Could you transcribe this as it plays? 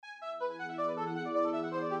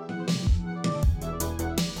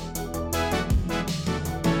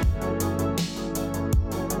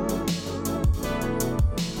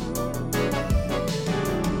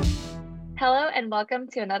welcome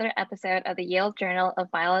to another episode of the Yale Journal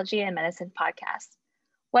of Biology and Medicine podcast.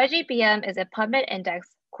 YJBM is a PubMed Index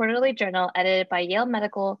quarterly journal edited by Yale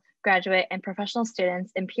medical, graduate, and professional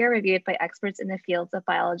students and peer-reviewed by experts in the fields of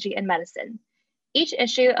biology and medicine. Each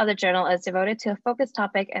issue of the journal is devoted to a focused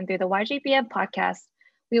topic, and through the YJBM podcast,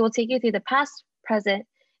 we will take you through the past, present,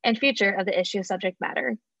 and future of the issue subject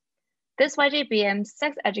matter. This YJBM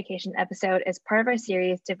sex education episode is part of our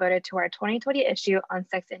series devoted to our 2020 issue on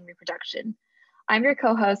sex and reproduction. I'm your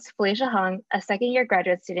co-host, Felicia Hung, a second-year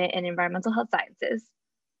graduate student in environmental health sciences.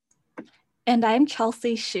 And I'm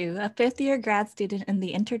Chelsea Hsu, a fifth-year grad student in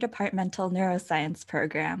the Interdepartmental Neuroscience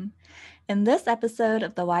program. In this episode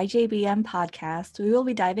of the YJBM podcast, we will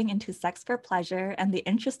be diving into sex for pleasure and the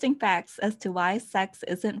interesting facts as to why sex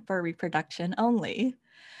isn't for reproduction only.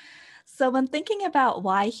 So when thinking about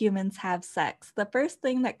why humans have sex, the first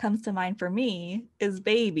thing that comes to mind for me is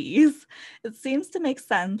babies. It seems to make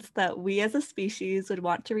sense that we as a species would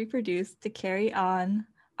want to reproduce to carry on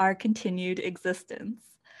our continued existence.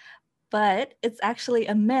 But it's actually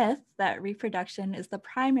a myth that reproduction is the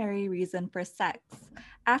primary reason for sex.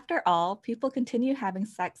 After all, people continue having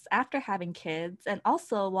sex after having kids and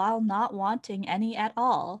also while not wanting any at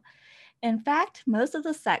all. In fact, most of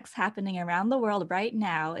the sex happening around the world right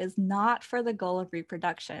now is not for the goal of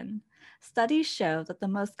reproduction. Studies show that the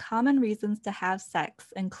most common reasons to have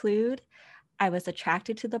sex include, I was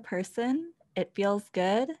attracted to the person, it feels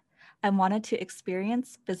good, I wanted to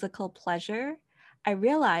experience physical pleasure, I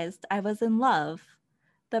realized I was in love,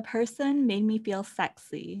 the person made me feel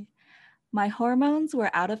sexy, my hormones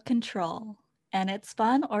were out of control, and it's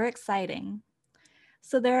fun or exciting.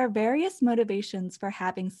 So there are various motivations for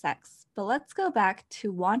having sex, but let's go back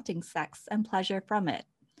to wanting sex and pleasure from it.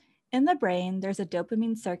 In the brain, there's a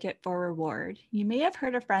dopamine circuit for reward. You may have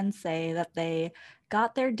heard a friend say that they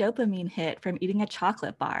got their dopamine hit from eating a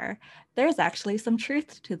chocolate bar. There's actually some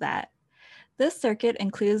truth to that. This circuit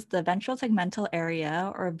includes the ventral tegmental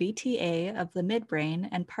area, or VTA, of the midbrain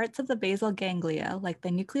and parts of the basal ganglia, like the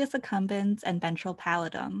nucleus accumbens and ventral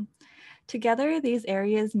pallidum. Together, these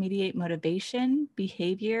areas mediate motivation,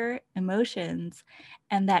 behavior, emotions,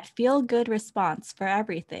 and that feel-good response for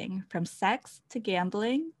everything from sex to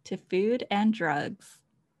gambling to food and drugs.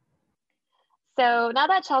 So now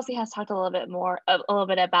that Chelsea has talked a little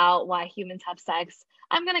bit about why humans have sex,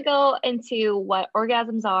 I'm going to go into what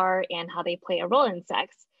orgasms are and how they play a role in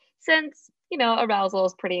sex, since, arousal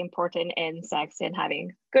is pretty important in sex and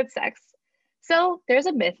having good sex. So there's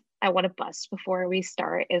a myth I want to bust before we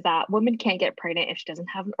start, is that women can't get pregnant if she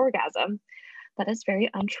doesn't have an orgasm. That is very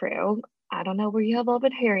untrue. I don't know where you have all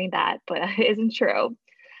been hearing that, but it isn't true.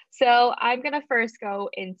 So I'm going to first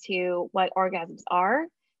go into what orgasms are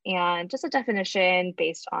and just a definition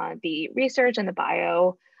based on the research and the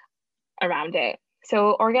bio around it.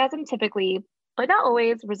 So orgasm typically, but not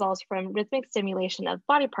always, results from rhythmic stimulation of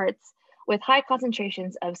body parts with high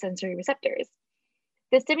concentrations of sensory receptors.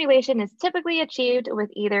 The stimulation is typically achieved with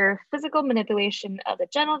either physical manipulation of the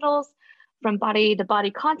genitals, from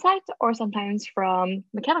body-to-body contact, or sometimes from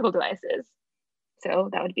mechanical devices. So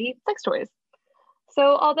that would be sex toys.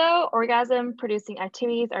 So although orgasm-producing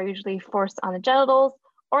activities are usually forced on the genitals,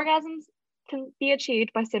 orgasms can be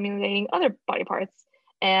achieved by stimulating other body parts,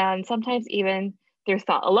 and sometimes even through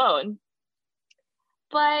thought alone.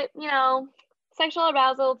 But, sexual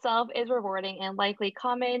arousal itself is rewarding and likely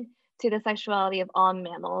common to the sexuality of all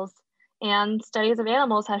mammals. And studies of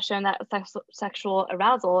animals have shown that sexual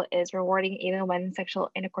arousal is rewarding even when sexual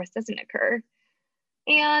intercourse doesn't occur.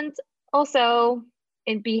 And also,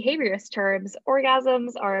 in behaviorist terms,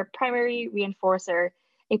 orgasms are a primary reinforcer,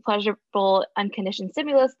 a pleasurable unconditioned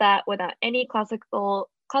stimulus that, without any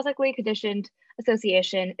classically conditioned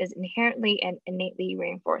association, is inherently and innately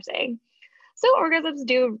reinforcing. So orgasms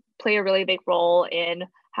do play a really big role in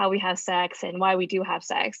how we have sex and why we do have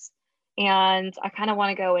sex. And I kind of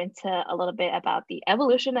want to go into a little bit about the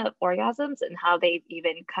evolution of orgasms and how they've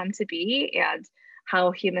even come to be and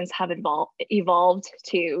how humans have evolved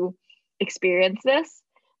to experience this.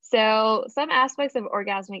 So some aspects of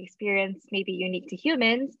orgasmic experience may be unique to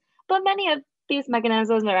humans, but many of these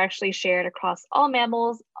mechanisms are actually shared across all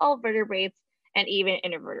mammals, all vertebrates, and even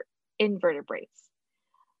invertebrates.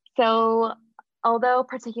 So although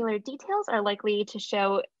particular details are likely to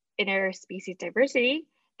show interspecies diversity,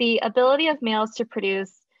 the ability of males to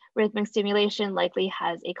produce rhythmic stimulation likely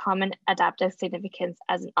has a common adaptive significance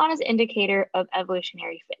as an honest indicator of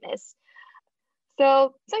evolutionary fitness.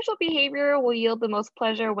 So sexual behavior will yield the most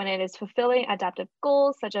pleasure when it is fulfilling adaptive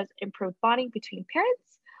goals, such as improved bonding between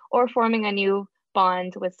parents or forming a new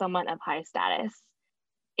bond with someone of high status.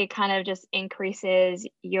 It kind of just increases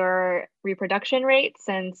your reproduction rate,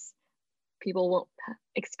 since people won't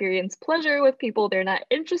experience pleasure with people they're not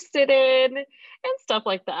interested in, and stuff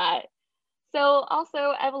like that. So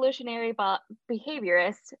also evolutionary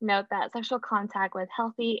behaviorists note that sexual contact with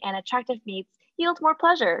healthy and attractive mates yields more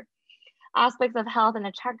pleasure. Aspects of health and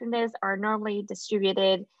attractiveness are normally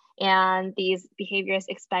distributed, and these behaviorists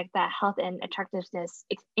expect that health and attractiveness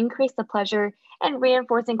increase the pleasure and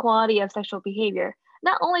reinforcing quality of sexual behavior,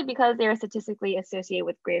 not only because they are statistically associated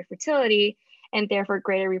with greater fertility and therefore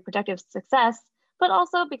greater reproductive success, but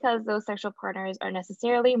also because those sexual partners are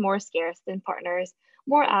necessarily more scarce than partners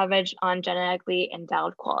more average on genetically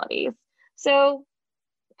endowed qualities. So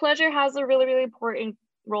pleasure has a really, really important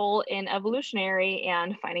role in evolutionary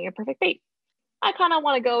and finding a perfect mate. I kind of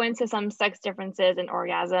want to go into some sex differences in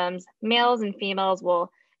orgasms. Males and females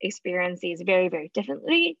will experience these very, very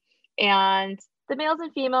differently. And the males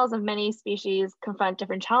and females of many species confront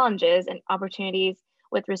different challenges and opportunities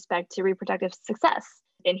with respect to reproductive success.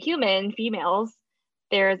 In human females,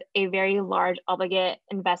 there's a very large obligate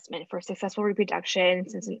investment for successful reproduction,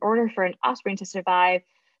 since in order for an offspring to survive,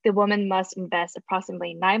 the woman must invest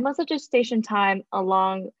approximately 9 months of gestation time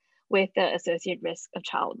along with the associated risk of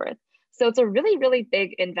childbirth. So it's a really, really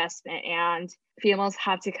big investment, and females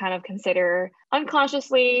have to kind of consider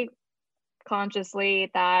unconsciously,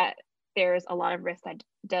 consciously, that there's a lot of risk that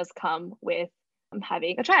does come with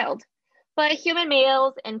having a child. But human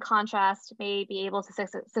males, in contrast, may be able to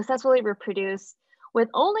successfully reproduce with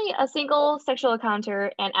only a single sexual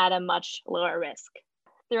encounter and at a much lower risk.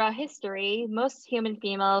 Throughout history, most human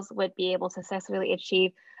females would be able to successfully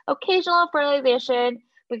achieve occasional fertilization,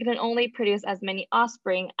 but can only produce as many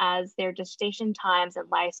offspring as their gestation times and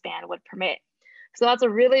lifespan would permit. So that's a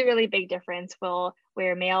really, really big difference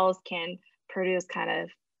where males can produce kind of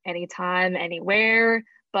anytime, anywhere,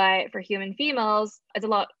 but for human females, it's a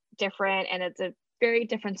lot different, and it's a very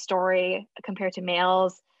different story compared to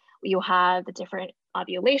males. You have the different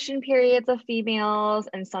ovulation periods of females,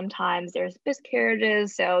 and sometimes there's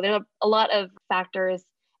miscarriages. So there are a lot of factors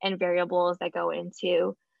and variables that go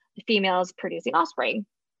into females producing offspring.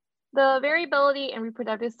 The variability in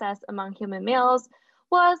reproductive success among human males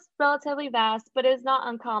was relatively vast, but it is not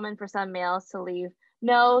uncommon for some males to leave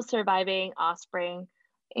no surviving offspring.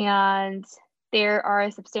 And there are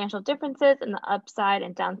substantial differences in the upside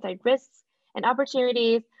and downside risks and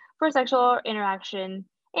opportunities for sexual interaction.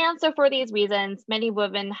 And so for these reasons, many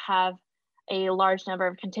women have a large number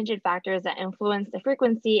of contingent factors that influence the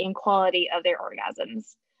frequency and quality of their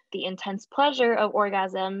orgasms. The intense pleasure of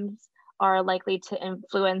orgasms are likely to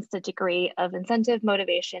influence the degree of incentive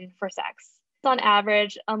motivation for sex. On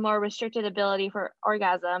average, a more restricted ability for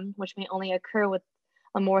orgasm, which may only occur with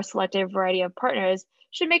a more selective variety of partners,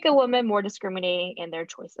 should make a woman more discriminating in their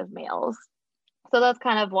choice of males. So that's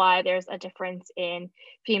kind of why there's a difference in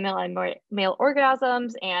female and male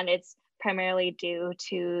orgasms, and it's primarily due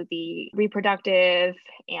to the reproductive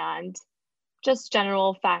and just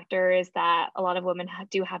general factors that a lot of women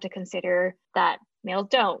do have to consider that males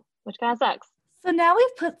don't, which kind of sucks. So now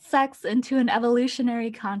we've put sex into an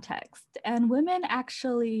evolutionary context, and women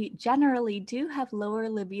actually generally do have lower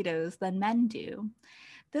libidos than men do.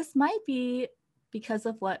 This might be because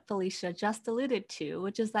of what Felicia just alluded to,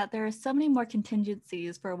 which is that there are so many more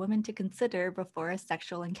contingencies for women to consider before a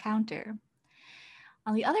sexual encounter.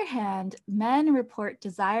 On the other hand, men report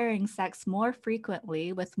desiring sex more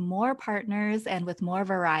frequently with more partners and with more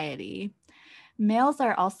variety. Males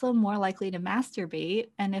are also more likely to masturbate,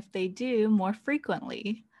 and if they do, more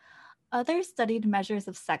frequently. Other studied measures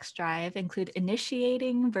of sex drive include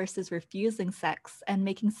initiating versus refusing sex and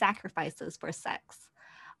making sacrifices for sex.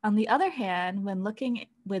 On the other hand, when looking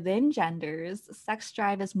within genders, sex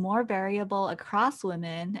drive is more variable across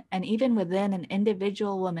women and even within an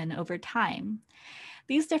individual woman over time.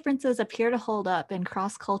 These differences appear to hold up in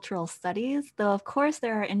cross-cultural studies, though of course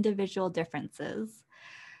there are individual differences.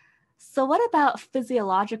 So what about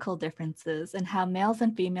physiological differences in how males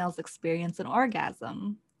and females experience an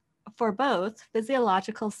orgasm? For both,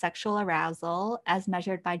 physiological sexual arousal, as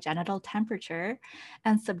measured by genital temperature,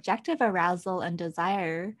 and subjective arousal and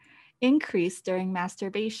desire increase during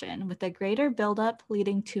masturbation, with a greater buildup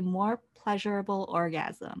leading to more pleasurable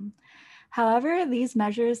orgasm. However, these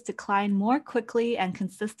measures decline more quickly and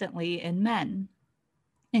consistently in men.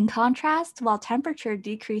 In contrast, while temperature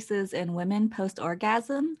decreases in women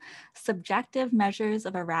post-orgasm, subjective measures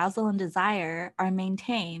of arousal and desire are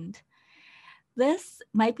maintained. This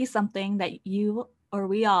might be something that you or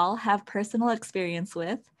we all have personal experience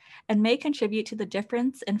with and may contribute to the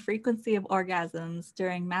difference in frequency of orgasms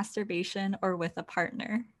during masturbation or with a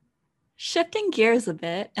partner. Shifting gears a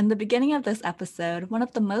bit, in the beginning of this episode, one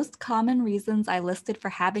of the most common reasons I listed for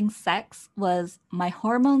having sex was my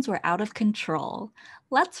hormones were out of control.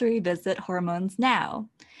 Let's revisit hormones now.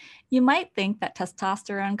 You might think that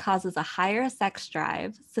testosterone causes a higher sex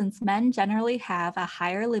drive, since men generally have a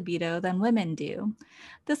higher libido than women do.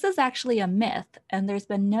 This is actually a myth, and there's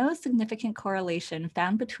been no significant correlation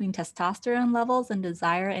found between testosterone levels and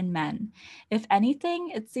desire in men. If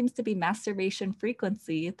anything, it seems to be masturbation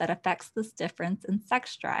frequency that affects this difference in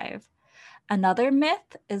sex drive. Another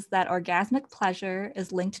myth is that orgasmic pleasure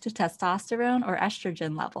is linked to testosterone or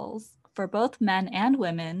estrogen levels. For both men and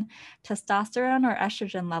women, testosterone or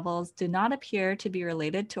estrogen levels do not appear to be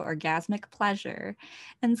related to orgasmic pleasure.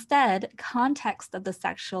 Instead, context of the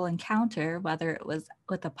sexual encounter, whether it was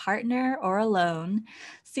with a partner or alone,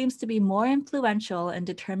 seems to be more influential in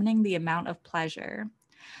determining the amount of pleasure.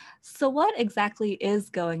 So, what exactly is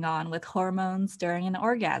going on with hormones during an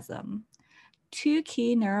orgasm? Two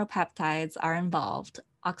key neuropeptides are involved: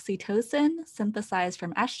 oxytocin, synthesized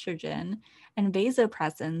from estrogen, and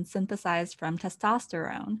vasopressin, synthesized from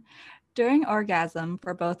testosterone. During orgasm,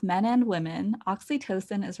 for both men and women,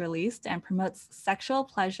 oxytocin is released and promotes sexual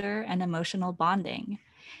pleasure and emotional bonding.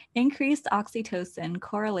 Increased oxytocin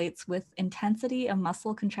correlates with intensity of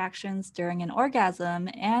muscle contractions during an orgasm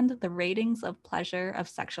and the ratings of pleasure of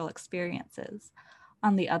sexual experiences.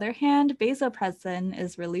 On the other hand, vasopressin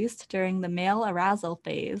is released during the male arousal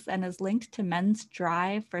phase and is linked to men's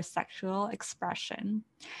drive for sexual expression.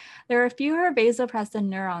 There are fewer vasopressin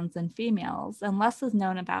neurons in females, and less is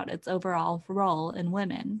known about its overall role in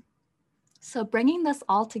women. So, bringing this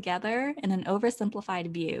all together in an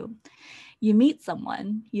oversimplified view, you meet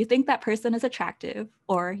someone, you think that person is attractive,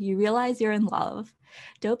 or you realize you're in love.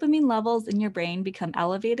 Dopamine levels in your brain become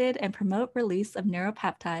elevated and promote release of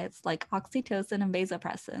neuropeptides like oxytocin and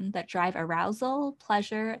vasopressin that drive arousal,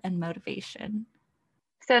 pleasure, and motivation.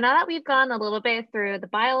 So now that we've gone a little bit through the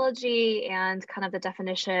biology and kind of the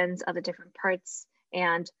definitions of the different parts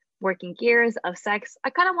and working gears of sex,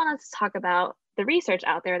 I kind of wanted to talk about the research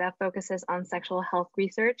out there that focuses on sexual health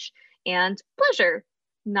research and pleasure.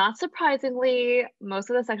 Not surprisingly, most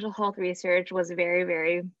of the sexual health research was very,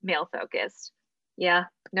 very male focused. Yeah,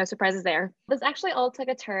 no surprises there. This actually all took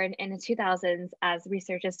a turn in the 2000s as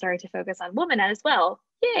researchers started to focus on women as well.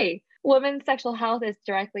 Yay! Women's sexual health is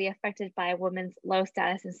directly affected by women's low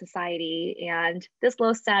status in society, and this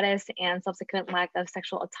low status and subsequent lack of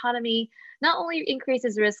sexual autonomy not only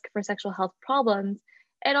increases risk for sexual health problems,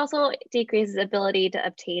 it also decreases ability to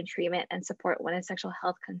obtain treatment and support when a sexual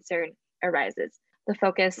health concern arises. The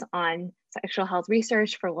focus on sexual health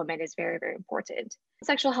research for women is very, very important.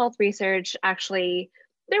 Sexual health research, actually,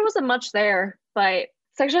 there wasn't much there, but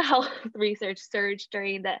sexual health research surged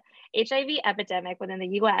during the HIV epidemic within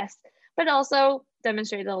the US, but also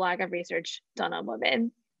demonstrated the lack of research done on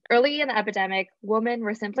women. Early in the epidemic, women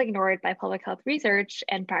were simply ignored by public health research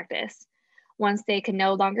and practice. Once they could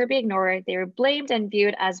no longer be ignored, they were blamed and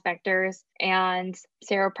viewed as vectors, and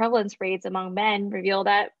seroprevalence rates among men reveal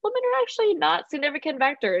that women are actually not significant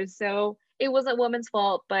vectors. So it wasn't women's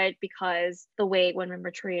fault, but because the way women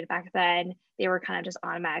were treated back then, they were kind of just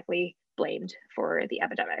automatically blamed for the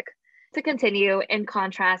epidemic. To continue, in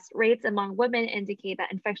contrast, rates among women indicate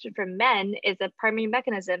that infection from men is a primary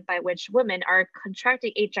mechanism by which women are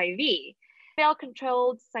contracting HIV.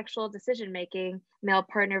 Male-controlled sexual decision-making, male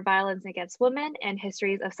partner violence against women, and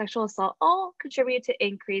histories of sexual assault all contribute to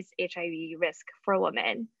increased HIV risk for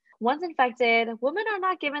women. Once infected, women are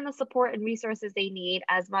not given the support and resources they need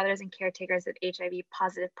as mothers and caretakers of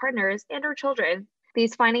HIV-positive partners and or children.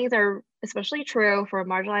 These findings are especially true for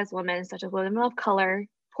marginalized women such as women of color,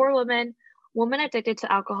 poor women, women addicted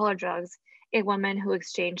to alcohol or drugs, and women who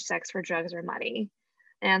exchange sex for drugs or money.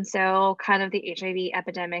 And so kind of the HIV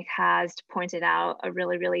epidemic has pointed out a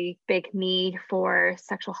really, really big need for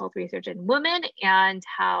sexual health research in women and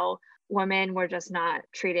how women were just not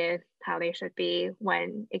treated how they should be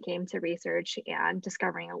when it came to research and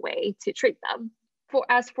discovering a way to treat them.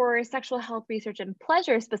 As for sexual health research and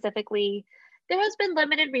pleasure specifically, there has been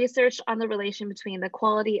limited research on the relation between the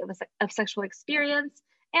quality of sexual experience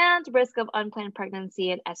and risk of unplanned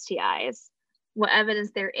pregnancy and STIs. What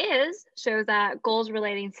evidence there is shows that goals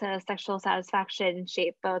relating to sexual satisfaction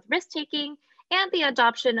shape both risk-taking and the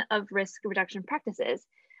adoption of risk reduction practices,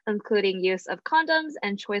 including use of condoms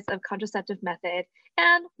and choice of contraceptive method,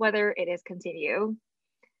 and whether it is continued.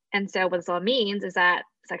 And so what this all means is that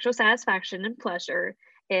sexual satisfaction and pleasure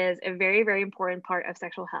is a very, very important part of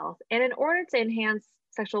sexual health. And in order to enhance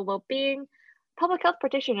sexual well-being, public health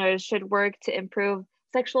practitioners should work to improve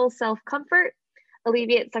sexual self-comfort,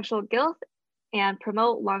 alleviate sexual guilt, and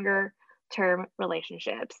promote longer-term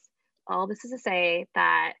relationships. All this is to say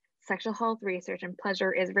that sexual health research and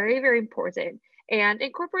pleasure is very, very important. And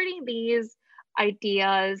incorporating these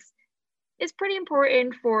ideas is pretty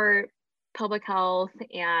important for public health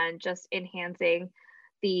and just enhancing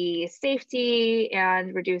the safety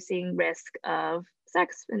and reducing risk of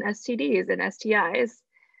sex and STDs and STIs.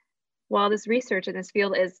 While this research in this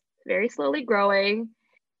field is very slowly growing,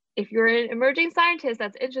 if you're an emerging scientist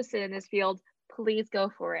that's interested in this field, please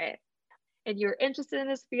go for it. And you're interested in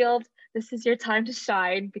this field, this is your time to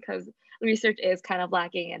shine because research is kind of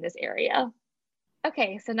lacking in this area.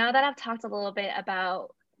 Okay, so now that I've talked a little bit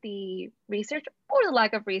about the research or the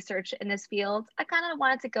lack of research in this field, I kind of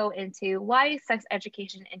wanted to go into why sex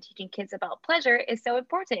education and teaching kids about pleasure is so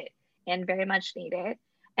important and very much needed.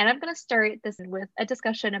 And I'm going to start this with a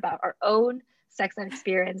discussion about our own sex ed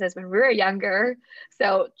experiences when we were younger.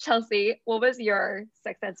 So, Chelsea, what was your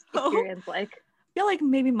sex ed experience like? I feel like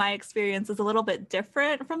maybe my experience is a little bit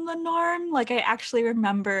different from the norm. Like I actually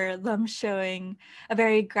remember them showing a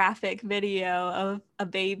very graphic video of a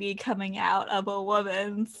baby coming out of a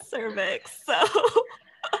woman's cervix. So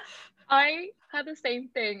I had the same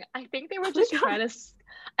thing. I think they were just trying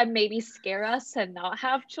to maybe scare us to not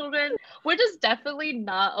have children, which is definitely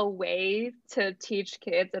not a way to teach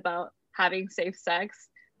kids about having safe sex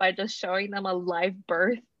by just showing them a live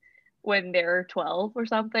birth when they're 12 or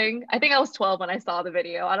something. I think I was 12 when I saw the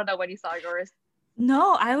video. I don't know when you saw yours.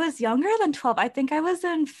 No, I was younger than 12. I think I was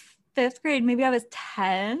in 5th grade. Maybe I was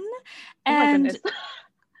 10. Oh my And goodness.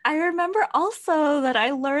 I remember also that I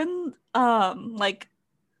learned like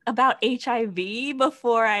about HIV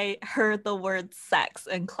before I heard the word sex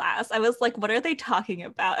in class. I was like, what are they talking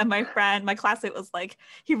about? And my classmate was like,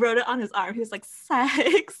 he wrote it on his arm. He was like,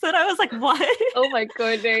 sex. And I was like, what? Oh my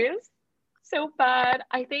goodness. So bad.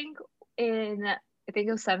 I think it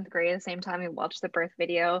was 7th grade, the same time we watched the birth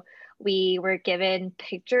video, we were given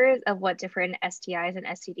pictures of what different STIs and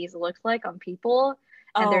STDs looked like on people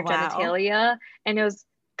and their genitalia. And it was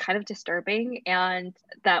kind of disturbing. And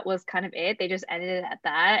that was kind of it. They just ended it at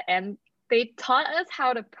that. And they taught us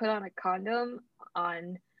how to put on a condom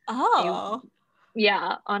on Oh.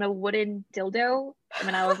 on a wooden dildo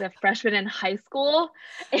when I was a freshman in high school.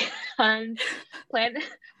 And Planned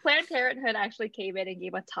Parenthood actually came in and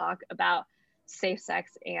gave a talk about safe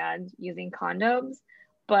sex and using condoms.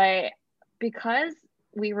 But because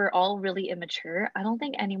we were all really immature, I don't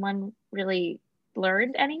think anyone really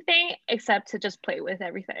learned anything except to just play with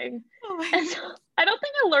everything. Oh and so I don't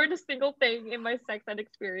think I learned a single thing in my sex ed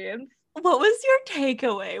experience. What was your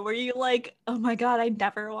takeaway? Were you like, oh my God, I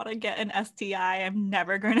never want to get an STI. I'm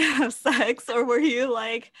never going to have sex? Or were you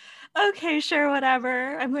like, okay, sure,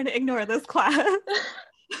 whatever. I'm going to ignore this class.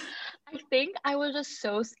 I think I was just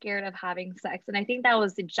so scared of having sex. And I think that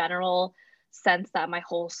was the general sense that my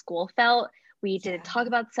whole school felt. We didn't talk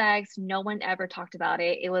about sex. No one ever talked about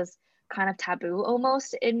it. It was kind of taboo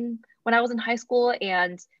almost when I was in high school.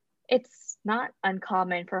 And it's not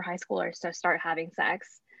uncommon for high schoolers to start having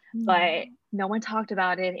sex, but no one talked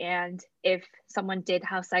about it. And if someone did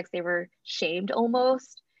have sex, they were shamed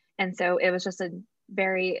almost. And so it was just a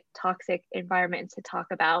very toxic environment to talk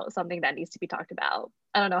about something that needs to be talked about.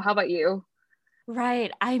 I don't know. How about you?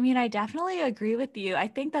 Right. I mean, I definitely agree with you. I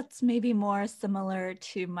think that's maybe more similar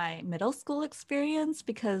to my middle school experience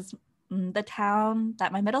because the town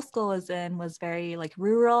that my middle school was in was very like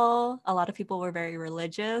rural. A lot of people were very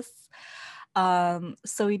religious.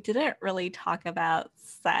 So we didn't really talk about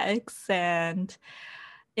sex. And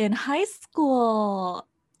in high school,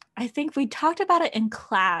 I think we talked about it in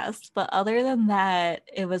class, but other than that,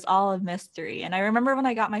 it was all a mystery. And I remember when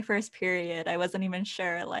I got my first period, I wasn't even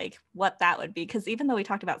sure like what that would be. Because even though we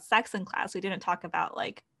talked about sex in class, we didn't talk about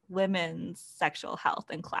like women's sexual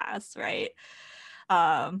health in class, right?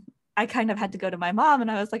 I kind of had to go to my mom and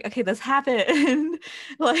I was like, okay, this happened.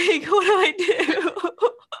 Like, what do I do?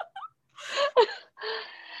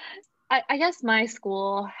 I guess my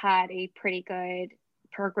school had a pretty good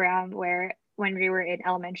program where when we were in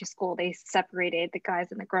elementary school, they separated the guys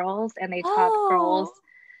and the girls and they taught the girls,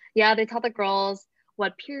 they taught the girls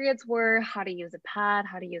what periods were, how to use a pad,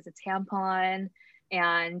 how to use a tampon,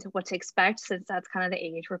 and what to expect since that's kind of the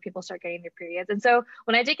age where people start getting their periods. And so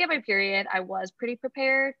when I did get my period, I was pretty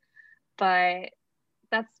prepared, but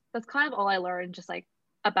that's kind of all I learned, just like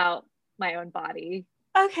about my own body.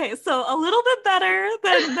 Okay, so a little bit better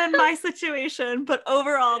than my situation, but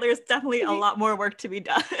overall, there's definitely a lot more work to be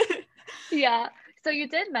done. Yeah. So you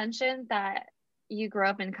did mention that you grew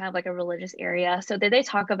up in kind of like a religious area. So did they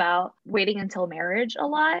talk about waiting until marriage a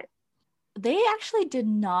lot? They actually did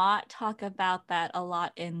not talk about that a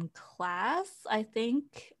lot in class, I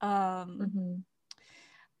think. But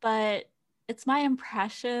It's my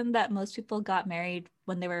impression that most people got married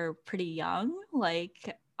when they were pretty young,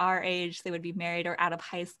 like our age. They would be married, or out of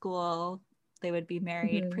high school they would be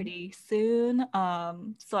married pretty soon.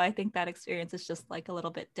 So I think that experience is just like a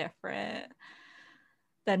little bit different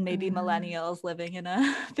than maybe millennials living in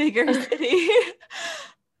a bigger city.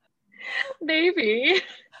 Maybe.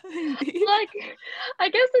 Maybe. Like, I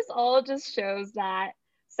guess this all just shows that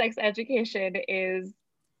sex education is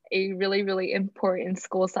a really, really important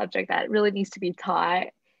school subject that really needs to be taught.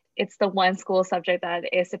 It's the one school subject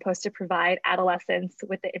that is supposed to provide adolescents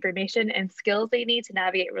with the information and skills they need to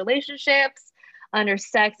navigate relationships, under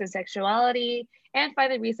sex and sexuality, and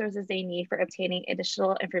find the resources they need for obtaining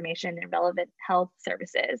additional information and relevant health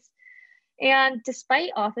services. And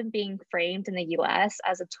despite often being framed in the US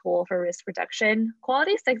as a tool for risk reduction,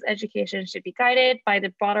 quality sex education should be guided by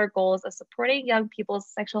the broader goals of supporting young people's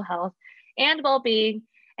sexual health and well being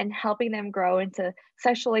and helping them grow into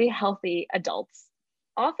sexually healthy adults.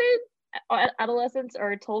 Often, adolescents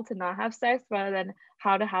are told to not have sex rather than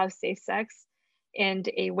how to have safe sex in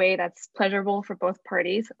a way that's pleasurable for both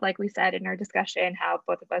parties. Like we said in our discussion, how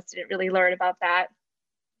both of us didn't really learn about that.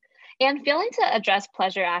 And failing to address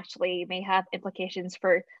pleasure actually may have implications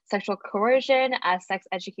for sexual coercion, as sex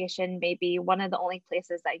education may be one of the only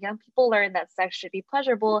places that young people learn that sex should be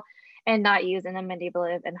pleasurable and not used in a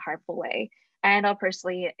manipulative and harmful way. I know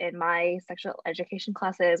personally in my sexual education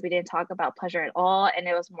classes, we didn't talk about pleasure at all. And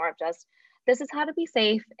it was more of just, this is how to be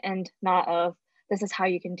safe, and not of, this is how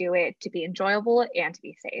you can do it to be enjoyable and to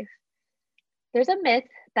be safe. There's a myth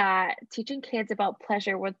that teaching kids about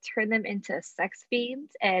pleasure would turn them into sex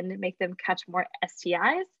fiends and make them catch more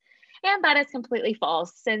STIs. And that is completely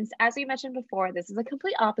false, since, as we mentioned before, this is a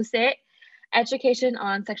complete opposite. Education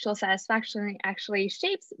on sexual satisfaction actually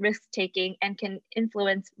shapes risk taking and can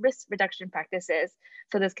influence risk reduction practices.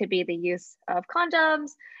 So, this could be the use of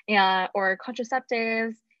condoms or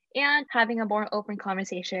contraceptives, and having a more open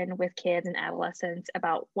conversation with kids and adolescents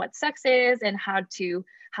about what sex is and how to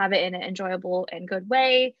have it in an enjoyable and good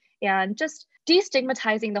way, and just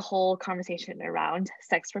destigmatizing the whole conversation around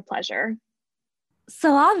sex for pleasure.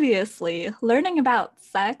 So obviously, learning about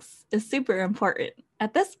sex is super important.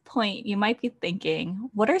 At this point, you might be thinking,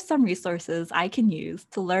 what are some resources I can use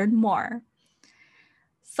to learn more?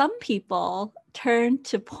 Some people turn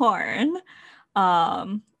to porn.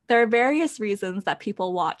 There are various reasons that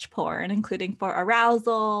people watch porn, including for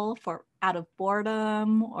arousal, for out of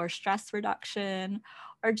boredom, or stress reduction,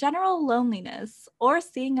 or general loneliness, or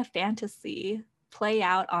seeing a fantasy play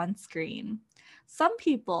out on screen. Some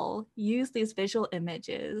people use these visual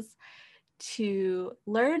images to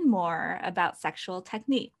learn more about sexual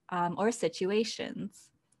technique or situations.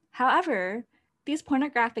 However, these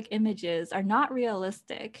pornographic images are not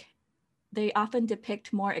realistic. They often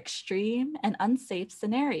depict more extreme and unsafe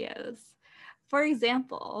scenarios. For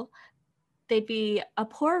example, they'd be a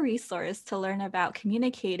poor resource to learn about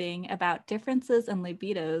communicating about differences in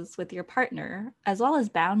libidos with your partner, as well as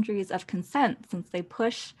boundaries of consent, since they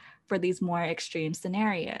push for these more extreme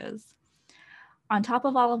scenarios. On top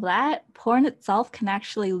of all of that, porn itself can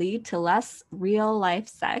actually lead to less real life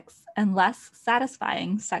sex and less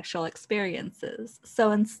satisfying sexual experiences.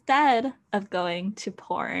 So instead of going to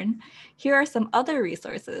porn, here are some other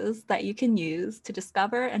resources that you can use to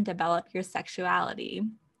discover and develop your sexuality.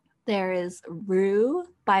 There is Rue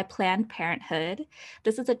by Planned Parenthood.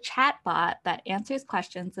 This is a chatbot that answers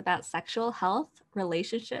questions about sexual health,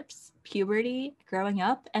 relationships, puberty, growing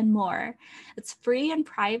up, and more. It's free and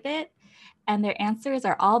private, and their answers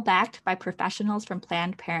are all backed by professionals from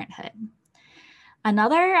Planned Parenthood.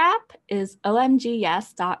 Another app is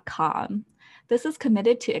omgyes.com. This is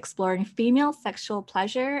committed to exploring female sexual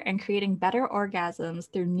pleasure and creating better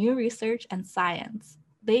orgasms through new research and science.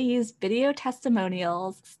 They use video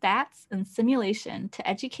testimonials, stats, and simulation to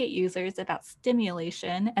educate users about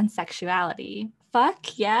stimulation and sexuality.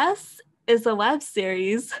 Fuck Yes is a web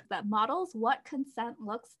series that models what consent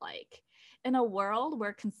looks like. In a world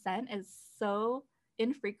where consent is so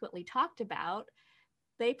infrequently talked about,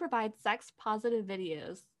 they provide sex-positive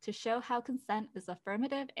videos to show how consent is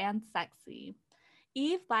affirmative and sexy.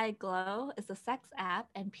 Eve by Glow is a sex app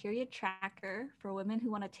and period tracker for women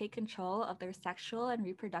who want to take control of their sexual and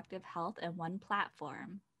reproductive health in one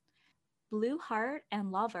platform. Blue Heart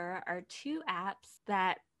and Lover are two apps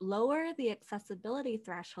that lower the accessibility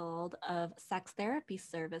threshold of sex therapy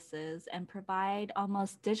services and provide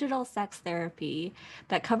almost digital sex therapy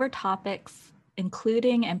that cover topics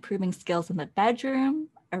including improving skills in the bedroom,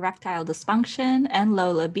 erectile dysfunction, and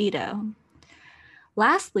low libido.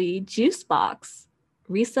 Lastly, Juicebox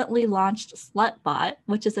recently launched Slutbot,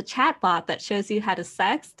 which is a chatbot that shows you how to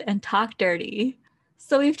sext and talk dirty.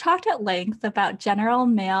 So we've talked at length about general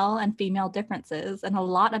male and female differences and a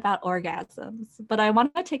lot about orgasms, but I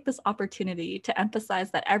want to take this opportunity to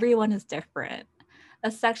emphasize that everyone is different.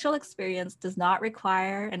 A sexual experience does not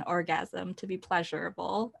require an orgasm to be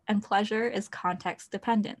pleasurable, and pleasure is context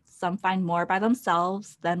dependent. Some find more by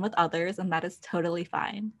themselves than with others, and that is totally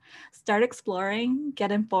fine. Start exploring,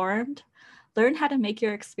 get informed, learn how to make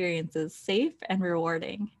your experiences safe and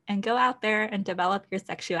rewarding, and go out there and develop your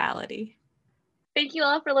sexuality. Thank you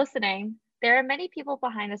all for listening. There are many people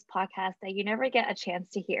behind this podcast that you never get a chance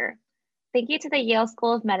to hear. Thank you to the Yale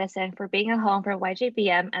School of Medicine for being a home for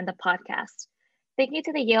YJBM and the podcast. Thank you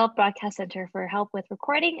to the Yale Broadcast Center for help with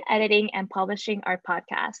recording, editing, and publishing our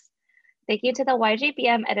podcast. Thank you to the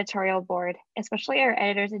YJBM editorial board, especially our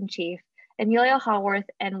editors-in-chief, Amelia Haworth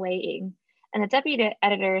and Wei Ying, and the deputy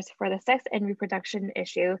editors for the sex and reproduction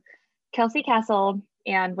issue, Kelsey Castle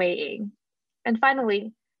and Wei Ying. And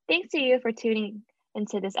finally, thanks to you for tuning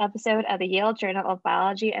into this episode of the Yale Journal of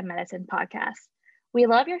Biology and Medicine podcast. We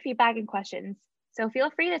love your feedback and questions, so feel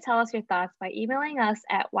free to tell us your thoughts by emailing us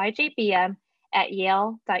at yjbm@yale.edu.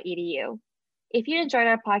 If you enjoyed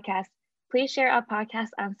our podcast, please share our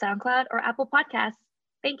podcast on SoundCloud or Apple Podcasts.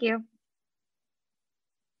 Thank you.